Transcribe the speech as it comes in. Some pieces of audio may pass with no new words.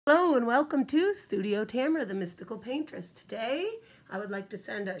Hello and welcome to Studio Tamera, the Mystical Paintress. Today, I would like to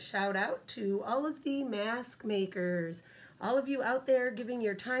send a shout out to all of the mask makers. All of you out there giving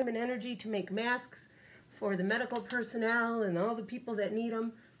your time and energy to make masks for the medical personnel and all the people that need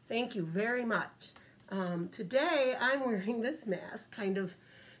them. Thank you very much. Today, I'm wearing this mask kind of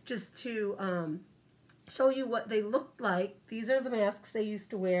just to show you what they looked like. These are the masks they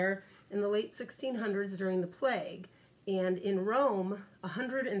used to wear in the late 1600s during the plague. And in Rome,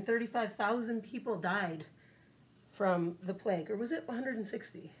 135,000 people died from the plague. Or was it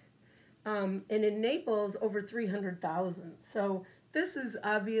 160? And in Naples, over 300,000. So this is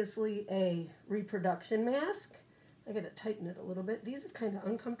obviously a reproduction mask. I gotta tighten it a little bit. These are kind of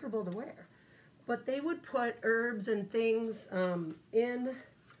uncomfortable to wear. But they would put herbs and things in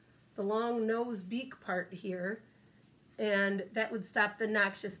the long nose beak part here. And that would stop the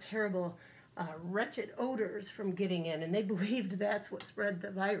noxious, terrible wretched odors from getting in, and they believed that's what spread the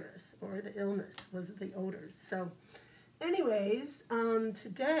virus or the illness, was the odors. So anyways,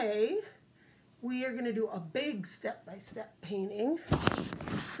 today we are going to do a big step-by-step painting,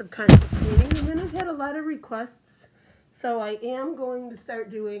 subconscious painting, and then I've had a lot of requests, so I am going to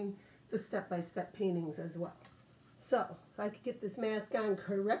start doing the step-by-step paintings as well. So if I could get this mask on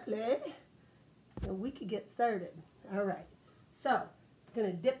correctly, then we could get started. All right, so I'm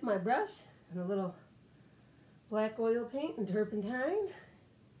going to dip my brush and a little black oil paint and turpentine.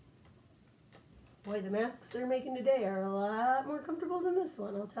 Boy, the masks they're making today are a lot more comfortable than this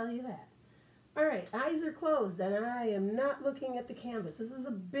one, I'll tell you that. All right, eyes are closed and I am not looking at the canvas. This is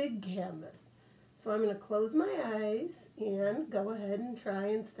a big canvas. So I'm going to close my eyes and go ahead and try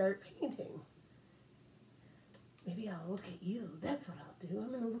and start painting. Maybe I'll look at you. That's what I'll do.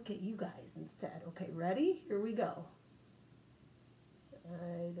 I'm going to look at you guys instead. Okay, ready? Here we go.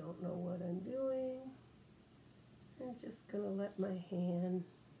 I don't know what I'm doing. I'm just going to let my hand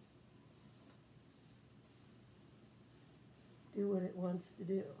do what it wants to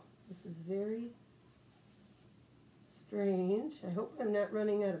do. This is very strange. I hope I'm not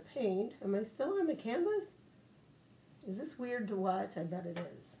running out of paint. Am I still on the canvas? Is this weird to watch? I bet it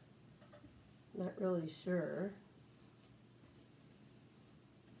is. Not really sure.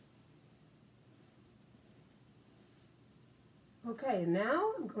 Okay,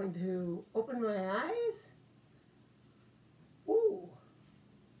 now I'm going to open my eyes. Ooh.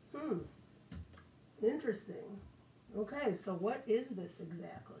 Interesting. Okay, so what is this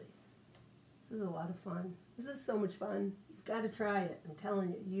exactly? This is a lot of fun. This is so much fun. You've got to try it. I'm telling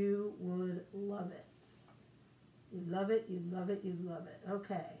you, you would love it. You love it, you love it, you love it.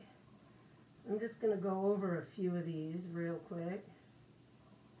 Okay. I'm just going to go over a few of these real quick.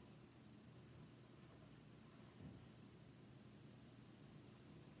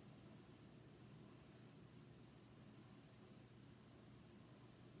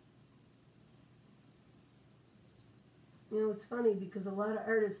 You know, it's funny because a lot of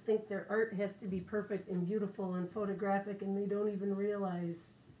artists think their art has to be perfect and beautiful and photographic, and they don't even realize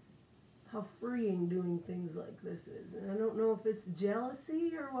how freeing doing things like this is. And I don't know if it's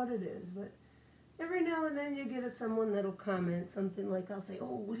jealousy or what it is, but every now and then you get someone that'll comment something like, I'll say,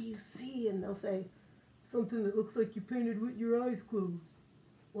 oh, what do you see? And they'll say, something that looks like you painted with your eyes closed.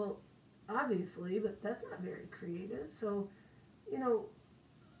 Well, obviously, but that's not very creative. So, you know,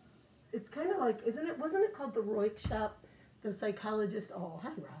 it's kind of like, wasn't it called the Roik shop? The psychologist,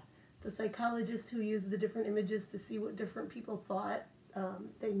 the psychologist who used the different images to see what different people thought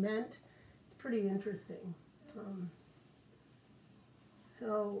they meant. It's pretty interesting.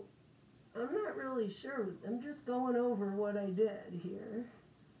 So I'm not really sure. I'm just going over what I did here.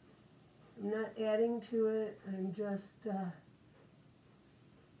 I'm not adding to it. I'm just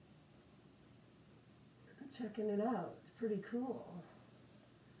checking it out. It's pretty cool.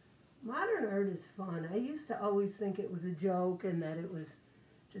 Modern art is fun. I used to always think it was a joke and that it was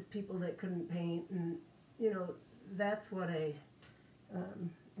just people that couldn't paint, and you know, that's what an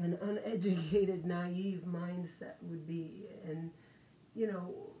uneducated, naive mindset would be. And you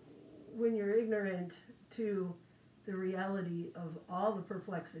know, when you're ignorant to the reality of all the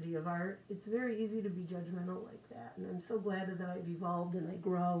perplexity of art, it's very easy to be judgmental like that. And I'm so glad that I've evolved and I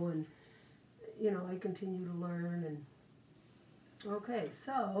grow, and you know, I continue to learn. And okay,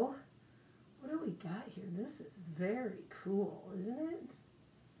 so what do we got here? This is very cool, isn't it?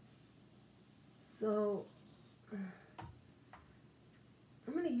 So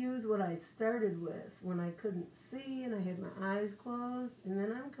I'm going to use what I started with when I couldn't see and I had my eyes closed, and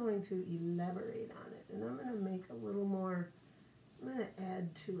then I'm going to elaborate on it. And I'm going to make a little more, I'm going to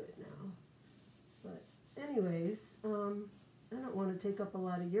add to it now. But anyways, I don't want to take up a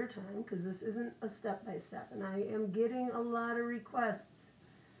lot of your time because this isn't a step-by-step, and I am getting a lot of requests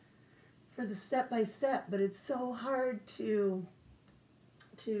for the step-by-step, but it's so hard to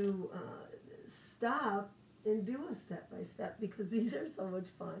stop and do a step-by-step because these are so much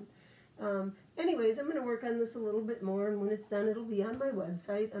fun. Anyways, I'm going to work on this a little bit more, and when it's done, it'll be on my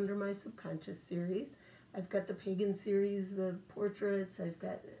website under my Subconscious series. I've got the Pagan series, the portraits, I've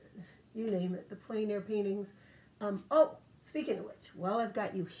got, you name it, the plein air paintings. Oh, speaking of which, while I've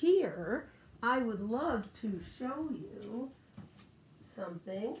got you here, I would love to show you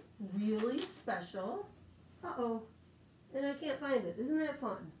something really special. Uh-oh, and I can't find it. Isn't that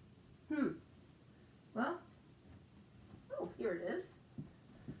fun? Well, oh, here it is.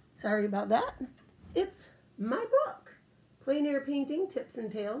 Sorry about that. It's my book, Plein Air Painting Tips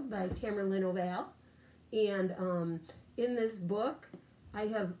and Tales by Tamera. And in this book, I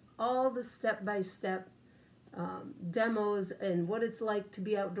have all the step-by-step demos and what it's like to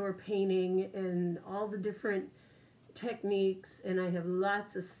be outdoor painting and all the different techniques, and I have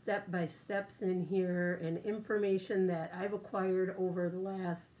lots of step-by-steps in here and information that I've acquired over the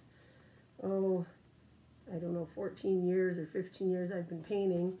last, I don't know, 14 years or 15 years I've been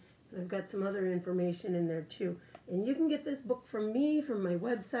painting. And I've got some other information in there too. And you can get this book from me, from my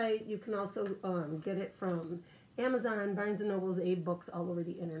website. You can also get it from Amazon, Barnes & Noble's, Abe Books, all over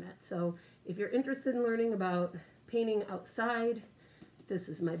the internet. So if you're interested in learning about painting outside, this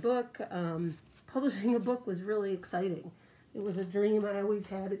is my book. Publishing a book was really exciting. It was a dream I always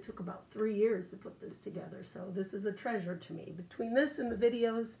had. It took about 3 years to put this together. So this is a treasure to me. Between this and the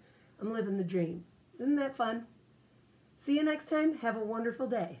videos, I'm living the dream. Isn't that fun? See you next time. Have a wonderful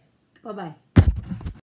day. Bye-bye.